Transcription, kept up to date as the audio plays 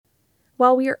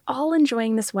While we are all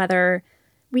enjoying this weather,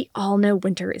 we all know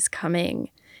winter is coming.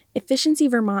 Efficiency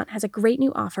Vermont has a great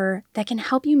new offer that can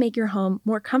help you make your home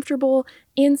more comfortable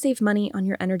and save money on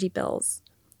your energy bills.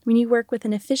 When you work with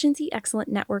an Efficiency Excellent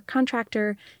Network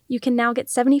contractor, you can now get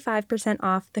 75%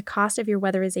 off the cost of your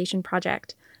weatherization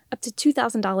project, up to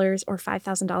 $2,000 or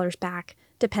 $5,000 back,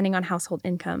 depending on household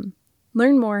income.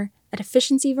 Learn more at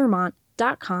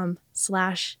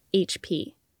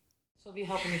efficiencyvermont.com/HP. She'll be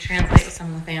helping me translate with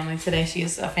some of the family today.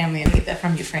 She's a family in Need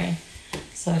from Ukraine.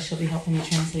 So she'll be helping me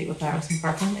translate with our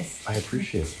families. I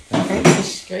appreciate it. Okay,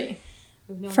 this is great.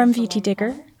 From VT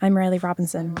Digger, I'm Riley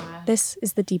Robinson. This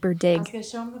is The Deeper I was Dig. going to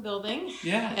show them the building.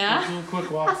 Yeah. Do a quick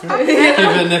walkthrough. Give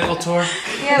it a nickel tour.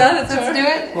 Yeah, let's do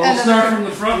it. We'll start from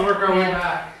the front, work our way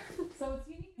back.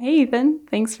 Hey, Ethan.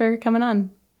 Thanks for coming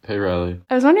on. Hey, Riley.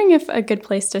 I was wondering if a good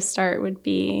place to start would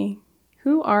be,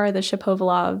 who are the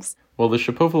Shapovalovs? Well, the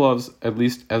Shapovalovs, at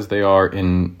least as they are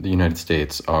in the United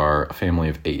States, are a family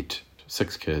of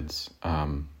 6 kids.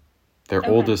 Their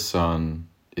oldest son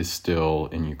is still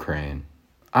in Ukraine.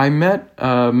 I met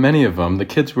many of them. The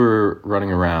kids were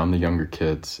running around, the younger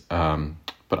kids.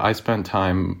 But I spent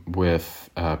time with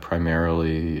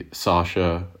primarily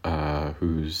Sasha,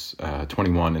 who's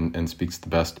 21 and speaks the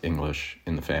best English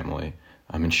in the family.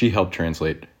 And she helped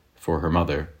translate for her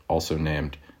mother, also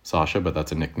named Sasha, but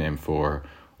that's a nickname for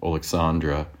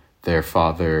Oleksandra. Their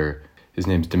father, his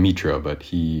name's Dmytro, but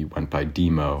he went by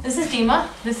Dimo. This is Dima.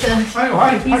 He's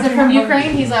from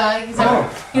Ukraine. He's a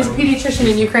pediatrician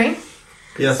in Ukraine.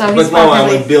 Yes, so but now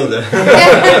I'm a builder.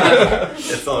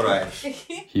 It's all right.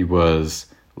 He was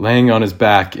laying on his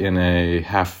back in a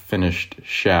half-finished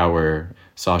shower.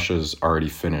 Sasha's already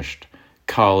finished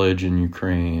college in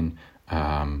Ukraine.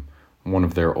 One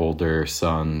of their older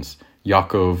sons,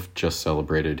 Yakov, just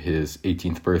celebrated his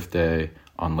 18th birthday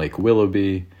on Lake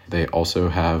Willoughby. They also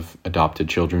have adopted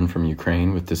children from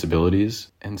Ukraine with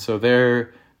disabilities. And so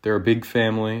they're a big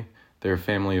family. They're a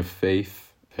family of faith.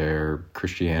 Their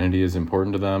Christianity is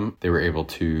important to them. They were able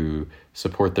to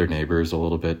support their neighbors a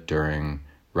little bit during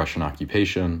Russian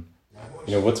occupation.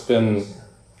 You know, what's been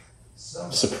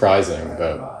surprising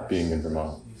about being in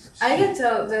Vermont? I get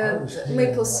the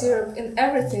maple syrup in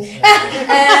everything.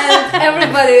 And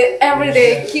everybody every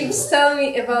day keeps telling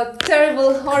me about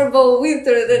terrible, horrible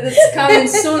winter that is coming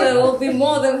soon and will be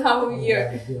more than half a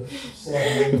year.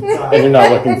 And you're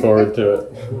not looking forward to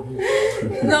it?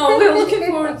 No, we're looking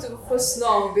forward for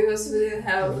snow because we didn't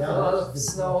have a lot of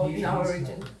snow in our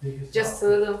region. Just a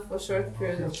little for a short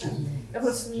period of time.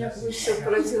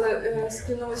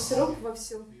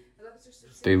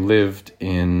 They lived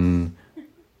in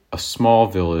a small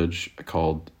village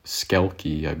called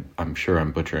Skelky. I'm sure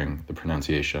I'm butchering the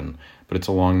pronunciation, but it's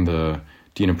along the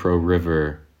Dnipro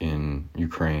River in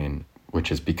Ukraine, which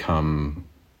has become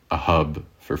a hub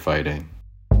for fighting.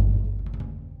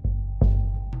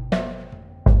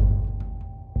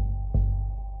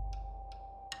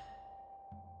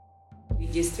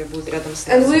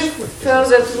 And we felt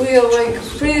that we are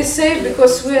pretty safe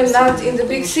because we are not in the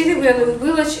big city, we are in the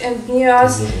village and near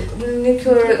us the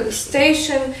nuclear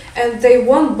station, and they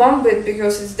won't bomb it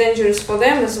because it's dangerous for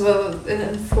them as well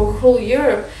and for whole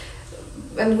Europe,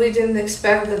 and we didn't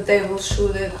expect that they will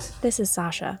shoot it. This is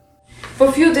Sasha. For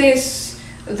a few days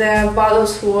the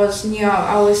battles was near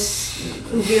our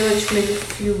village, maybe a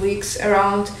few weeks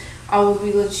around our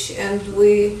village, and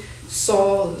we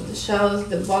saw the shells,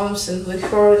 the bombs, and we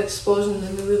heard explosions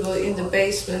and we were in the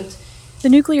basement. The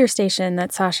nuclear station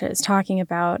that Sasha is talking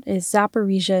about is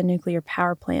Zaporizhzhia Nuclear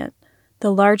Power Plant,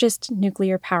 the largest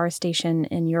nuclear power station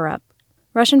in Europe.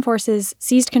 Russian forces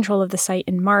seized control of the site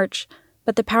in March,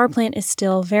 but the power plant is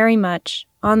still very much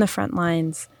on the front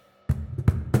lines.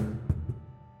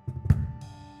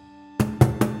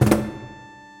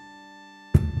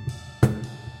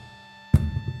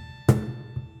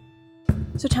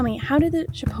 So tell me, how did the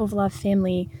Shapovalov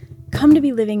family come to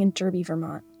be living in Derby,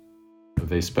 Vermont?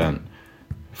 They spent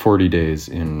 40 days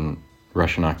in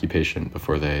Russian occupation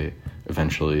before they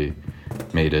eventually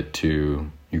made it to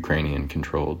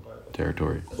Ukrainian-controlled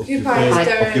territory. Occupied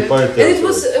territory. And it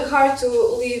was hard to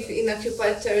live in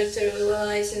occupied territory,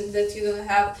 realizing that you don't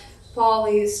have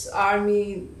police,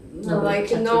 army,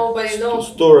 nobody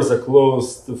knows. Stores are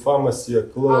closed, the pharmacy are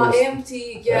closed.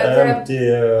 Empty,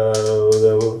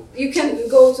 you can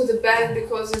go to the bank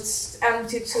because it's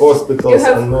empty too. Hospitals you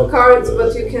have are not, cards,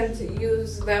 but you can't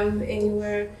use them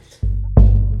anywhere.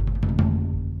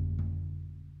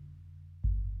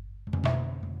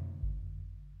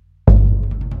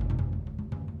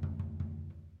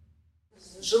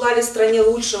 Желали стране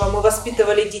лучшего, мы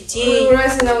воспитывали детей. We were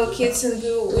raising our kids and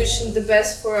we were wishing the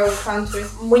best for our country.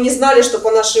 Мы не знали, что по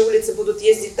нашей улице будут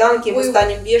ездить танки, мы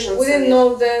станем беженцами. We didn't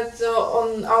know that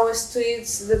on our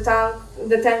streets the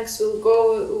tanks will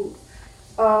go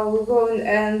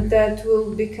and that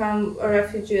will become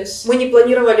refugees. Мы не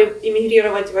планировали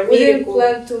эмигрировать в We didn't Америку.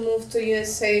 plan to move to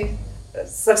USA.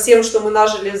 Со всем, что мы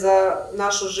нажили за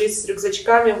нашу жизнь с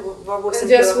рюкзачками в 8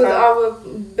 Just with килограмм. our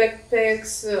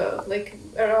backpacks, like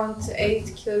around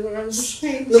 8 kilograms.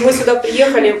 Но мы сюда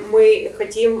приехали, мы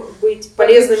хотим быть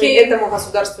полезными этому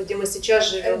государству, где мы сейчас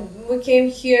живем. And we came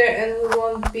here and we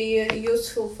want to be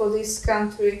useful for this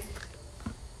country.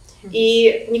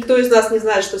 И никто из нас не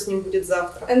знает, что с ним будет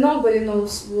завтра. And nobody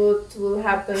knows what will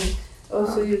happen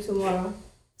to you tomorrow.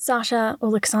 Sasha,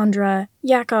 Oleksandra,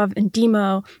 Yakov, and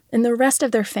Dmytro, and the rest of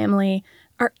their family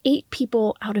are 8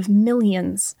 people out of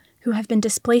millions who have been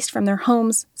displaced from their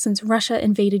homes since Russia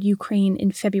invaded Ukraine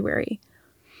in February.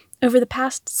 Over the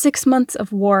past 6 months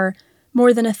of war,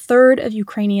 more than a third of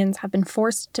Ukrainians have been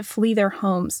forced to flee their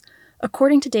homes,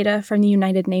 according to data from the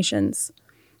United Nations.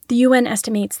 The UN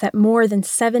estimates that more than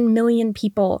 7 million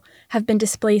people have been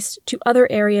displaced to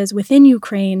other areas within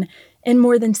Ukraine, and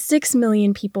more than 6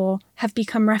 million people have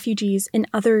become refugees in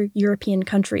other European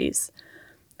countries.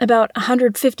 About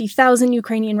 150,000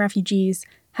 Ukrainian refugees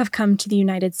have come to the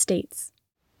United States.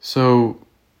 So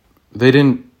they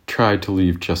didn't try to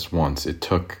leave just once. It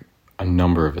took a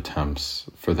number of attempts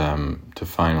for them to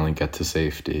finally get to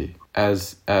safety.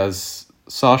 As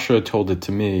Sasha told it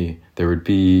to me, there would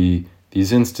be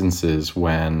these instances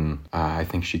when I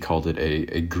think she called it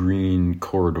a green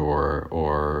corridor,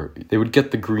 or they would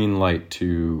get the green light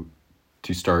to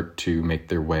start to make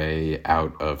their way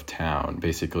out of town.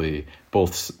 Basically,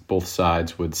 both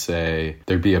sides would say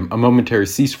there'd be a momentary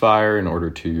ceasefire in order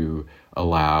to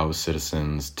allow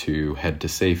citizens to head to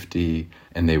safety,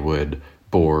 and they would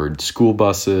board school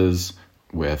buses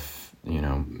with,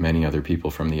 many other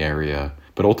people from the area.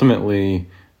 But ultimately,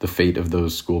 the fate of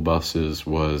those school buses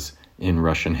was in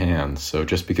Russian hands. So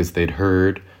just because they'd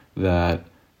heard that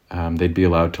they'd be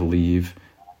allowed to leave,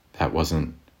 that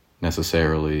wasn't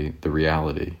necessarily the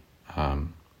reality.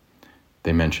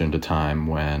 They mentioned a time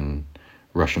when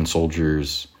Russian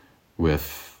soldiers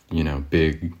with,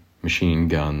 big machine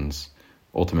guns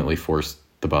ultimately forced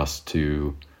the bus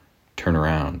to turn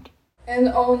around. And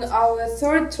on our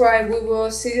third try, we were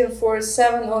sitting for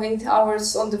 7 or 8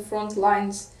 hours on the front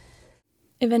lines.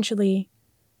 Eventually,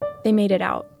 they made it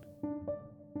out.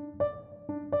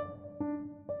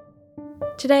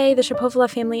 Today, the Shapovalov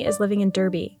family is living in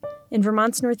Derby, in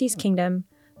Vermont's Northeast Kingdom,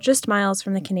 just miles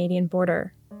from the Canadian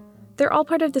border. They're all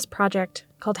part of this project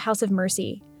called House of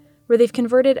Mercy, where they've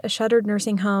converted a shuttered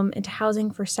nursing home into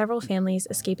housing for several families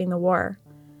escaping the war.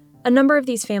 A number of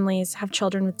these families have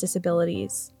children with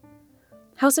disabilities.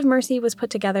 House of Mercy was put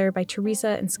together by Theresa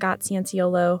and Scott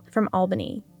Cianciolo from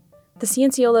Albany. The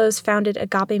Cianciolos founded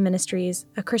Agape Ministries,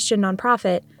 a Christian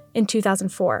nonprofit, in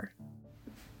 2004.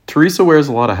 Theresa wears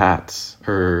a lot of hats.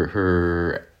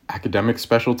 Her academic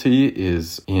specialty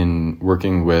is in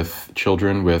working with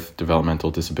children with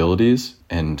developmental disabilities,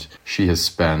 and she has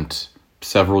spent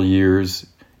several years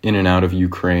in and out of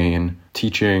Ukraine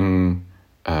teaching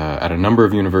at a number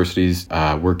of universities,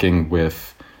 working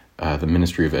with the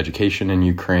Ministry of Education in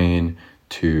Ukraine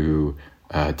to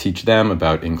teach them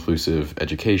about inclusive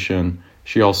education.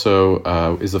 She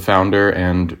also is the founder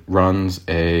and runs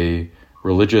a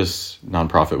religious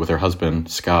nonprofit with her husband,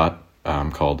 Scott,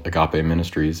 called Agape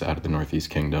Ministries out of the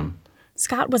Northeast Kingdom.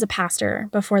 Scott was a pastor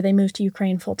before they moved to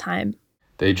Ukraine full-time.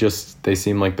 They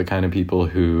seem like the kind of people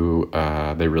who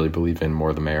they really believe in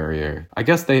more the merrier. I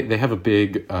guess they have a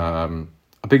big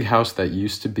house that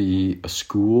used to be a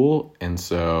school, and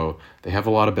so they have a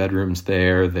lot of bedrooms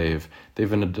there. They've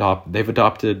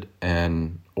adopted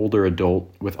an older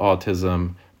adult with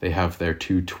autism. They have their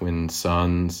 2 twin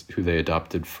sons who they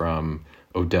adopted from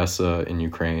Odessa in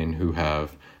Ukraine who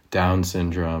have Down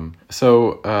syndrome.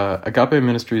 So Agape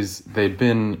Ministries, they'd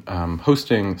been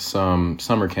hosting some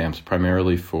summer camps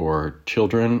primarily for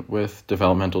children with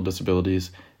developmental disabilities,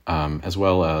 as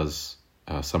well as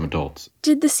some adults.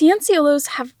 Did the Cianciolos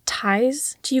have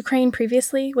ties to Ukraine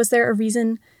previously? Was there a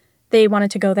reason they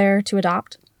wanted to go there to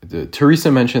adopt?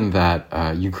 Theresa mentioned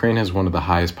that Ukraine has one of the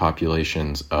highest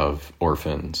populations of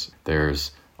orphans.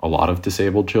 There's a lot of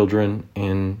disabled children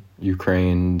in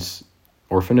Ukraine's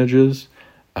orphanages,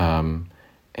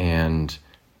 and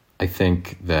I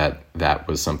think that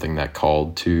was something that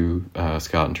called to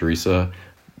Scott and Theresa.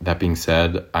 That being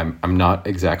said, I'm not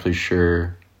exactly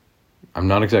sure. I'm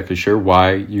not exactly sure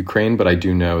why Ukraine, but I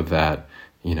do know that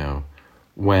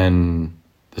when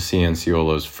the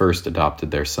Cianciolos first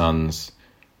adopted their sons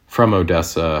from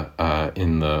Odessa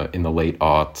in the late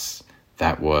aughts.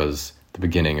 That was the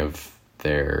beginning of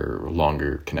their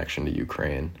longer connection to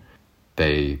Ukraine.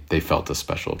 They felt a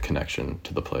special connection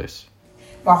to the place.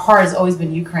 Our heart has always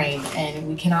been Ukraine, and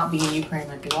we cannot be in Ukraine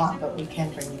like we want, but we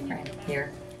can bring Ukraine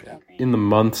here. In the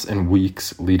months and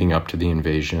weeks leading up to the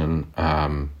invasion,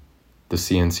 the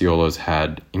Cianciolos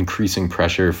had increasing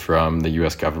pressure from the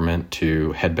U.S. government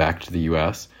to head back to the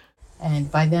U.S.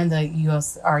 And by then,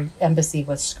 our embassy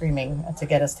was screaming to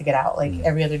get us to get out. Like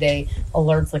every other day,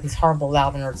 alerts, like these horrible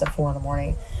loud alerts at 4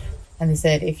 a.m. And they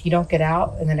said, if you don't get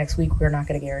out in the next week, we're not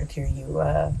going to guarantee you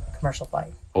a commercial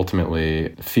flight.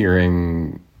 Ultimately,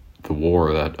 fearing the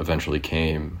war that eventually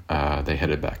came, they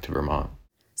headed back to Vermont.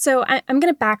 So I'm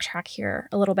going to backtrack here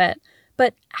a little bit.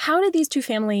 But how did these two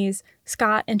families,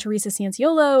 Scott and Theresa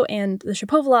Cianciolo and the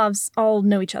Shapovalovs, all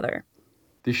know each other?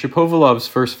 The Shapovalovs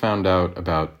first found out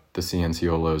about the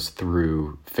Cianciolos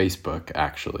through Facebook,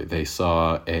 actually. They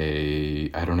saw I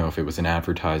don't know if it was an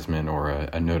advertisement or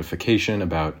a notification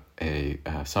about a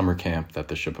summer camp that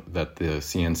the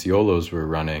Cianciolos were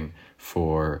running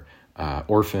for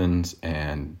orphans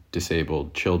and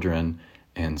disabled children.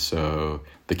 And so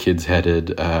the kids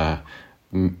headed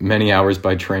many hours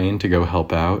by train to go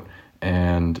help out.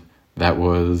 And that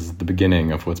was the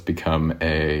beginning of what's become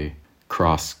a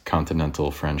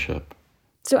cross-continental friendship.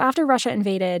 So after Russia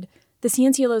invaded, the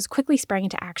Cianciolos quickly sprang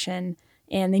into action,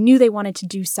 and they knew they wanted to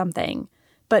do something.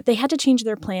 But they had to change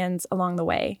their plans along the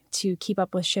way to keep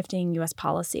up with shifting U.S.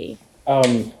 policy.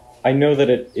 I know that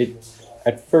it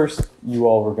at first you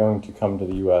all were going to come to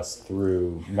the U.S.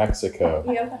 through Mexico,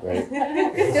 right?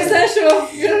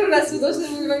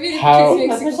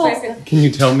 Can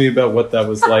you tell me about what that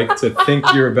was like to think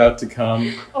you're about to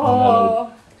come?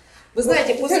 Вы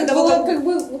знаете, после того,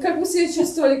 как вы себя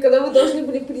чувствовали, когда вы должны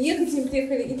были приехать, и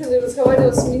приехали Итан и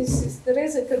разговаривал с миссис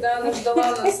Терезой, когда она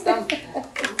ждала нас там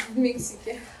в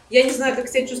Мексике. Я не знаю, как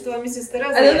себя чувствовала миссис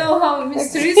Тереза. I don't know how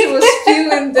Miss Teresa was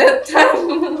feeling that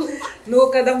time. Но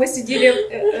когда мы сидели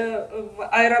в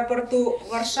аэропорту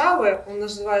Варшавы, он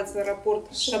называется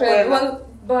аэропорт Шопена.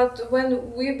 But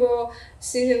when we were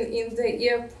sitting in the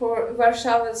airport,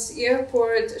 Varsava's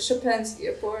airport, Chopin's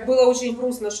airport, было очень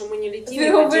грустно, что мы не летим.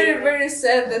 We were very, very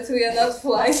sad that we are not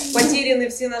flying. Потеряны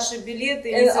все наши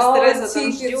билеты, and миссис Тереза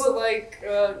там ждет.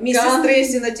 Like, миссис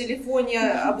Трейси на телефоне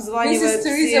обзванивает Mrs.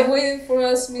 Teresa waiting for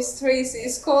us. Miss Tracy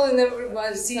is calling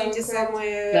everybody. Все эти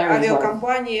самые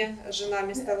авиакомпании, жена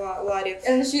мистера Ларри.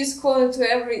 And she's calling to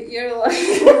every airline,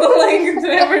 like to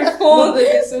every phone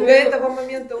that is available. До этого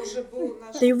момента уже был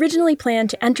наш. They originally planned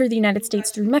to enter the United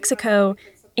States through Mexico,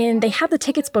 and they had the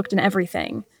tickets booked and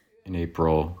everything. In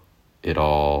April, it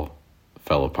all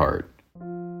fell apart.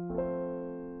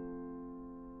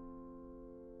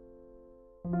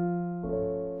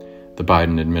 The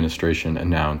Biden administration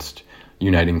announced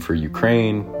Uniting for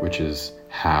Ukraine, which is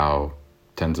how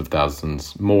tens of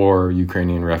thousands more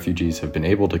Ukrainian refugees have been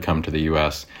able to come to the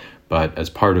U.S. But as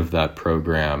part of that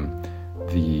program,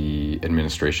 the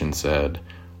administration said,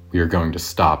 we are going to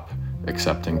stop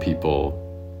accepting people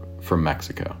from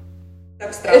Mexico.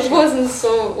 It wasn't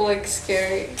so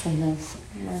scary.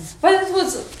 But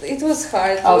it was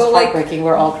hard. Oh, it was heartbreaking.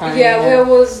 We're all crying. Yeah,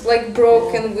 we was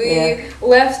broken. We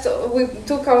left. We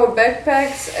took our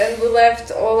backpacks and we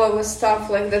left all our stuff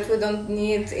that we don't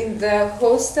need in the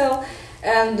hostel.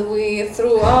 And we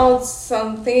threw out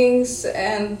some things,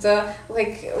 and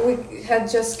we had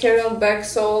just carry-on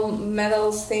bags, all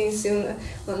metal things, in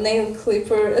nail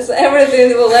clippers,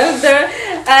 everything we left there.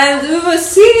 And we were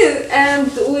sitting,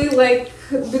 and we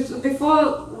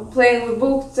before plane we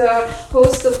booked a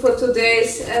hostel for 2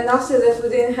 days, and after that we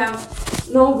didn't have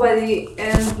nobody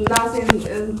and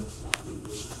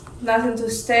nothing to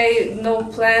stay, no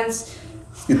plans.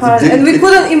 And we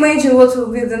couldn't imagine what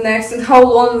would be the next and how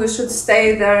long we should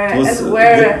stay there and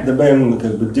where. The main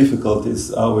difficulty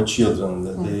is our children.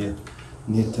 They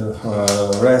need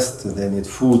rest, they need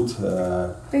food.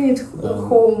 They need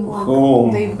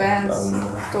home. They bands,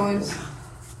 toys.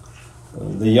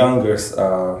 The youngest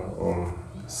are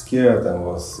scared and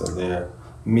they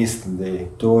missed their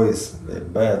toys, their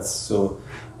beds. So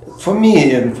for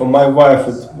me and for my wife,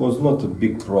 it was not a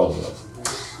big problem.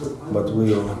 But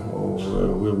we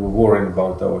were worried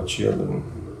about our children.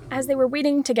 As they were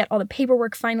waiting to get all the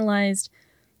paperwork finalized,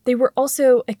 they were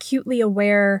also acutely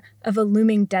aware of a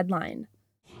looming deadline.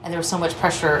 And there was so much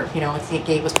pressure, the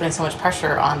gate was putting so much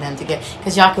pressure on them to get,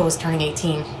 because Yakov was turning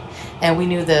 18, and we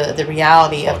knew the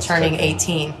reality of turning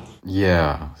 18.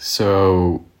 Yeah,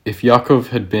 so if Yakov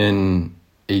had been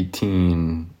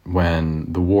 18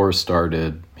 when the war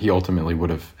started, he ultimately would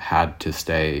have had to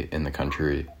stay in the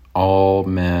country. All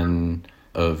men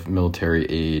of military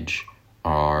age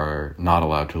are not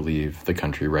allowed to leave the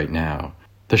country right now.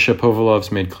 The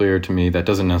Shapovalovs made clear to me that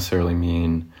doesn't necessarily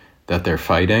mean that they're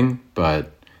fighting,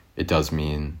 but it does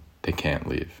mean they can't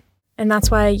leave. And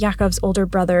that's why Yakov's older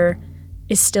brother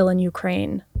is still in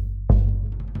Ukraine.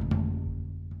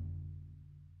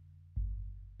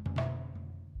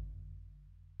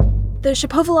 The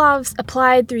Shapovalovs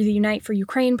applied through the Unite for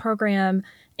Ukraine program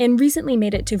and recently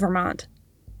made it to Vermont.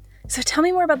 So tell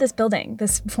me more about this building,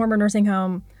 this former nursing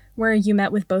home, where you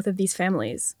met with both of these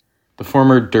families. The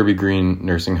former Derby Green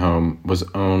nursing home was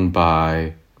owned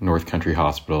by North Country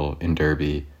Hospital in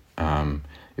Derby.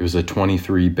 It was a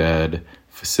 23-bed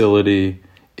facility.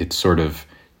 It's sort of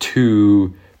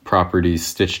two properties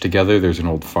stitched together. There's an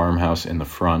old farmhouse in the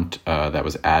front that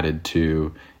was added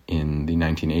to in the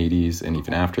 1980s and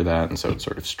even after that. And so it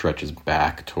sort of stretches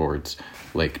back towards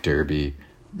Lake Derby.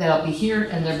 They'll be here,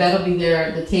 and their bed will be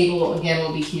there. The table, again,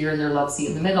 will be here, and their love seat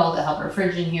in the middle. They'll have our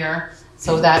fridge in here.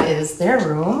 So that is their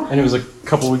room. And it was a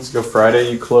couple weeks ago,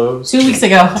 Friday, you closed? 2 weeks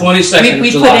ago. 22nd We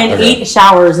of put July. in 8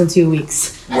 showers in 2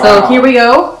 weeks. Wow. So here we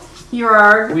go.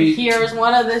 Here's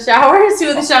one of the showers, 2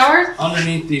 of the showers.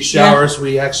 Underneath these showers,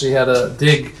 we actually had to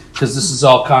dig because this is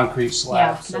all concrete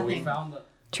slab. Yeah, so we nothing. found the...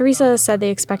 Theresa said they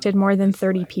expected more than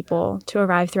 30 people to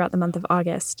arrive throughout the month of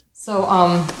August. So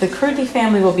the Kurdi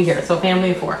family will be here. So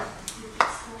family of 4.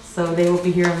 So they will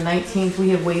be here on the 19th. We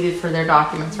have waited for their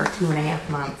documents for 2.5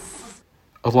 months.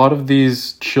 A lot of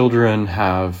these children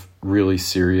have really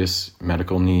serious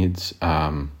medical needs.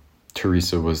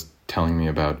 Theresa was telling me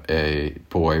about a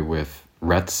boy with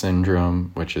Rett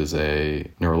syndrome, which is a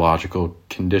neurological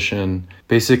condition.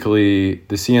 Basically,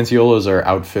 the Cianciolos are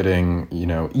outfitting,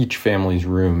 each family's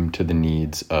room to the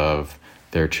needs of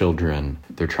their children.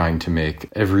 They're trying to make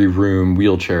every room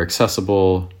wheelchair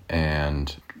accessible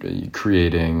and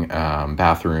creating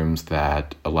bathrooms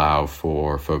that allow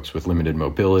for folks with limited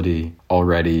mobility.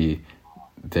 Already,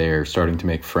 they're starting to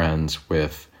make friends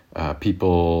with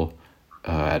people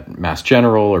at Mass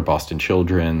General or Boston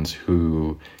Children's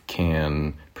who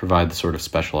can provide the sort of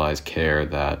specialized care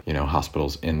that,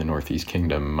 hospitals in the Northeast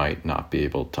Kingdom might not be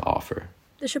able to offer.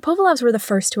 The Shapovalovs were the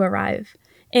first to arrive,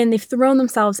 and they've thrown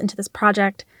themselves into this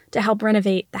project to help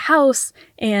renovate the house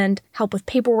and help with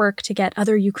paperwork to get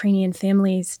other Ukrainian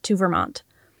families to Vermont.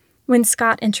 When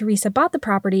Scott and Theresa bought the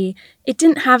property, it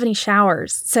didn't have any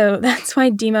showers, so that's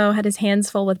why Dmo had his hands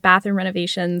full with bathroom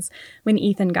renovations when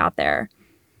Ethan got there.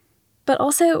 But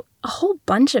also, a whole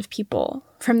bunch of people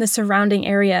from the surrounding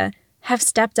area have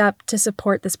stepped up to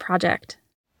support this project.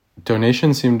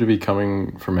 Donations seem to be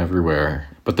coming from everywhere,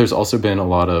 but there's also been a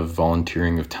lot of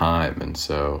volunteering of time, and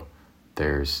so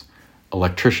there's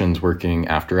electricians working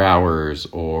after hours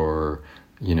or,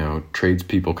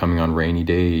 tradespeople coming on rainy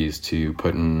days to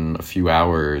put in a few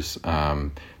hours.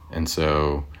 And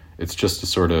so it's just a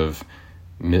sort of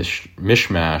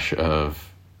mishmash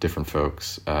of different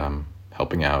folks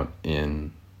helping out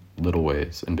in little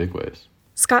ways and big ways.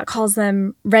 Scott calls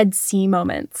them Red Sea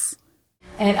moments.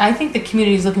 And I think the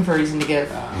community is looking for a reason to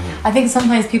give. I think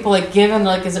sometimes people give and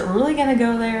they're like, is it really going to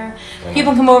go there? Yeah.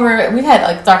 People come over. We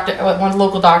had one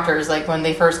local doctors, when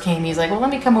they first came, he's like, well,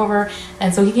 let me come over.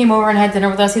 And so he came over and had dinner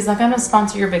with us. He's like, I'm going to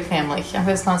sponsor your big family. I'm going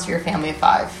to sponsor your family of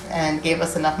 5, and gave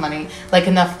us enough money,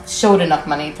 showed enough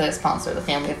money to sponsor the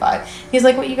family of 5. He's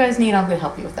like, what you guys need, I'm going to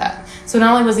help you with that. So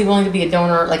not only was he willing to be a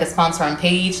donor, a sponsor on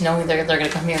page, knowing they're going to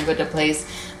come here and go to a place,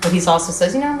 but he's also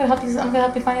says, I'm going to help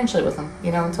you financially with them,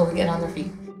 until we get on their feet.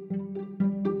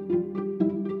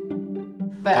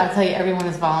 But I'll tell you, everyone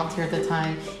has volunteered at the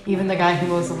time. Even the guy who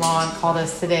mows the lawn called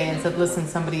us today and said, listen,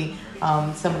 somebody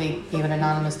gave an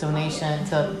anonymous donation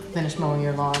to finish mowing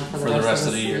your lawn for the rest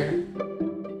of the year.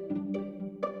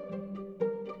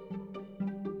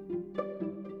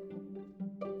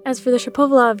 As for the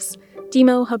Shapovalovs,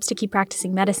 Dmo hopes to keep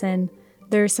practicing medicine.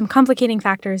 There's some complicating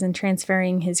factors in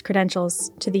transferring his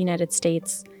credentials to the United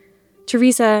States.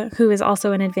 Theresa, who is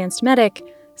also an advanced medic,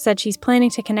 said she's planning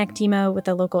to connect Dmo with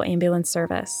a local ambulance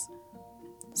service.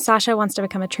 Sasha wants to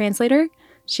become a translator.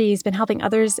 She's been helping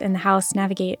others in the house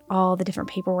navigate all the different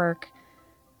paperwork.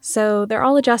 So they're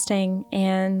all adjusting,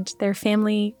 and their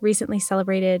family recently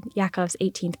celebrated Yakov's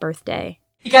 18th birthday.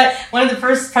 He got one of the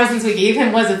first presents we gave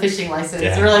him was a fishing license.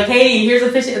 Yeah. We were like, hey, here's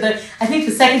a fishing. I think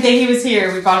the second day he was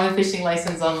here, we bought him a fishing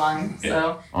license online. Yeah.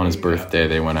 So on his birthday,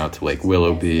 they went out to Lake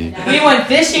Willoughby. We went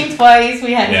fishing twice.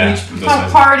 We had huge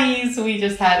parties. We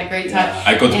just had a great time. Yeah.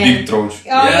 I got big trout.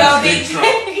 Oh, no, big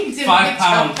trout. 5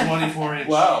 pound, 24 inch.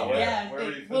 Wow. Yeah, Where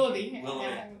were you Willoughby.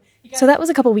 So that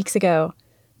was a couple weeks ago.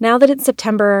 Now that it's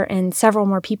September and several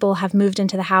more people have moved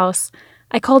into the house,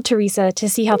 I called Theresa to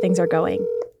see how things are going.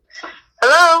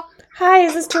 Hello? Hi,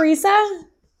 is this Theresa?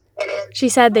 She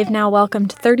said they've now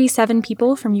welcomed 37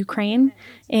 people from Ukraine,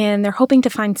 and they're hoping to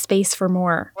find space for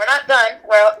more. We're not done.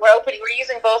 We're opening. We're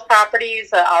using both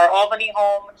properties, our Albany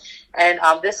home and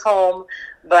this home.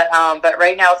 But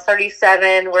right now it's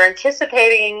 37. We're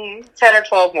anticipating 10 or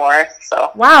 12 more. So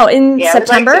wow, in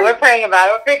September? We're praying about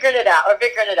it. We're figuring it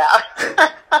out.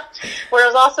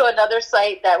 There's also another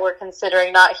site that we're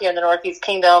considering, not here in the Northeast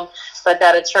Kingdom, but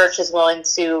that a church is willing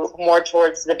to more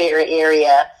towards the Bay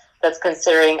Area that's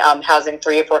considering housing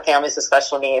 3 or 4 families with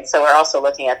special needs. So we're also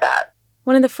looking at that.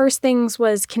 One of the first things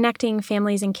was connecting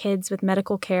families and kids with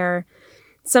medical care.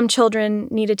 Some children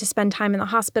needed to spend time in the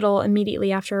hospital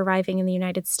immediately after arriving in the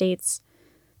United States.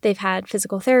 They've had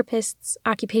physical therapists,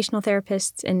 occupational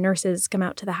therapists, and nurses come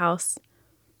out to the house.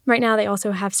 Right now, they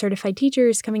also have certified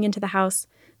teachers coming into the house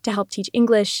to help teach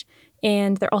English,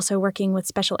 and they're also working with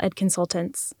special ed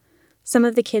consultants. Some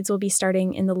of the kids will be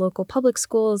starting in the local public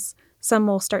schools, some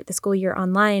will start the school year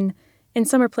online, and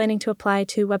some are planning to apply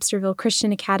to Websterville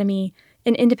Christian Academy,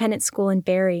 an independent school in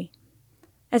Barrie.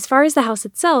 As far as the house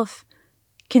itself,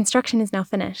 construction is now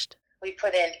finished. We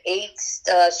put in 8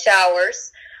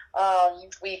 showers.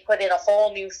 We put in a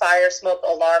whole new fire smoke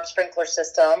alarm sprinkler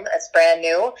system. It's brand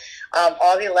new.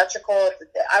 All the electrical,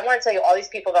 I want to tell you, all these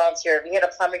people volunteered. We had a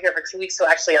plumber here for 2 weeks who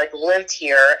actually lived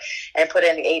here and put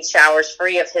in the 8 showers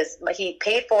free of he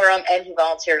paid for them and he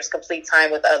volunteered his complete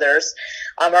time with others.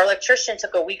 Our electrician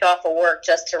took a week off of work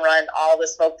just to run all the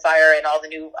smoke fire and all the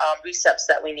new receps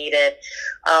that we needed.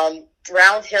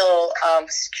 Round Hill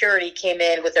security came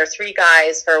in with their 3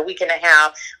 guys for a week and a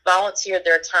half, volunteered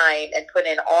their time, and put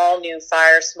in all new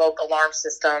fire smoke alarm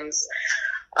systems.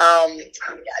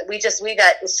 We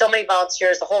got so many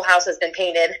volunteers. The whole house has been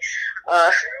painted.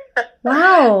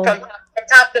 Wow. From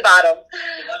top to bottom.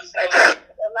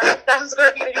 That's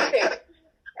going to be the thing.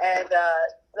 And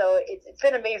so it's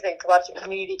been amazing to watch the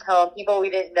community come. People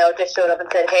we didn't know just showed up and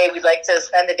said, hey, we'd like to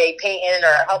spend the day painting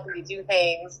or helping you do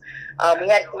things. We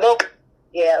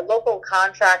had local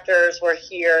contractors were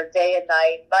here day and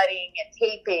night, mudding and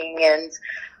taping, and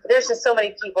there's just so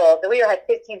many people. We had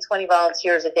 15, 20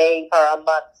 volunteers a day for a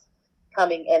month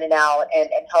coming in and out and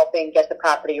helping get the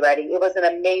property ready. It was an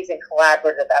amazing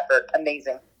collaborative effort.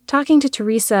 Amazing. Talking to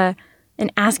Theresa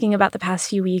and asking about the past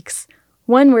few weeks,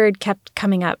 one word kept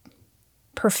coming up: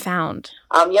 profound.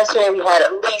 Yesterday we had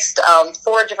at least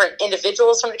 4 different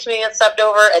individuals from the community that stepped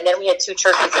over, and then we had 2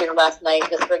 churches here last night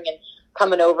just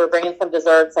coming over, bringing some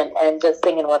desserts and just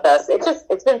singing with us.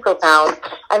 It's been profound.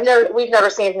 We've never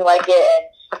seen anything like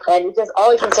it, and just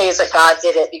all we can say is that God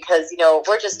did it, because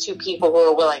we're just 2 people who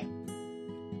are willing.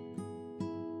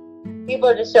 People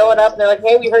are just showing up and they're like,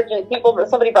 hey, we heard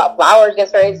somebody brought flowers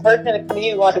yesterday. It's heard in the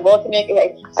community, we want to welcome you.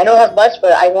 I don't have much,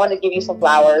 but I want to give you some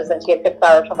flowers. And she had picked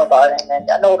flowers from a garden, and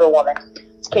an older woman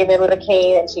came in with a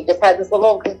cane, and she just had this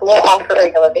little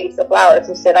offering of a vase of flowers.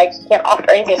 And said, I can't offer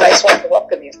anything, but I just want to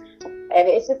welcome you. And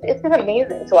it's been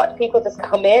amazing to watch people just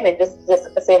come in and just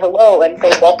say hello and say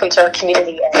welcome to our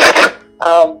community.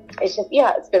 And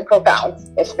it's been profound.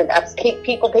 It's been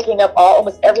people picking up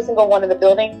almost every single one in the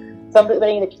building.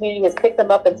 Somebody in the community has picked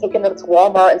them up and taken them to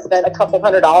Walmart and spent a couple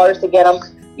 $100s to get them.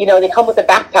 They come with a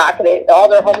backpack. All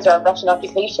their homes are in Russian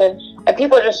occupation, and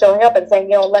people are just showing up and saying,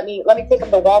 let me take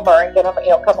them to Walmart and get them,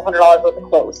 a couple $100 worth of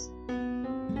clothes.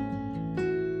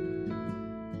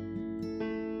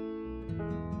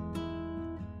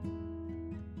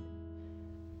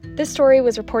 This story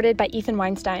was reported by Ethan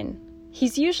Weinstein.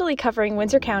 He's usually covering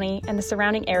Windsor County and the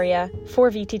surrounding area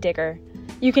for VT Digger.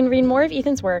 You can read more of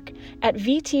Ethan's work at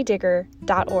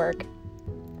vtdigger.org.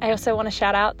 I also want to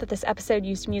shout out that this episode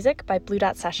used music by Blue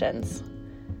Dot Sessions.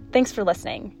 Thanks for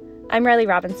listening. I'm Riley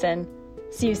Robinson.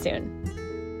 See you soon.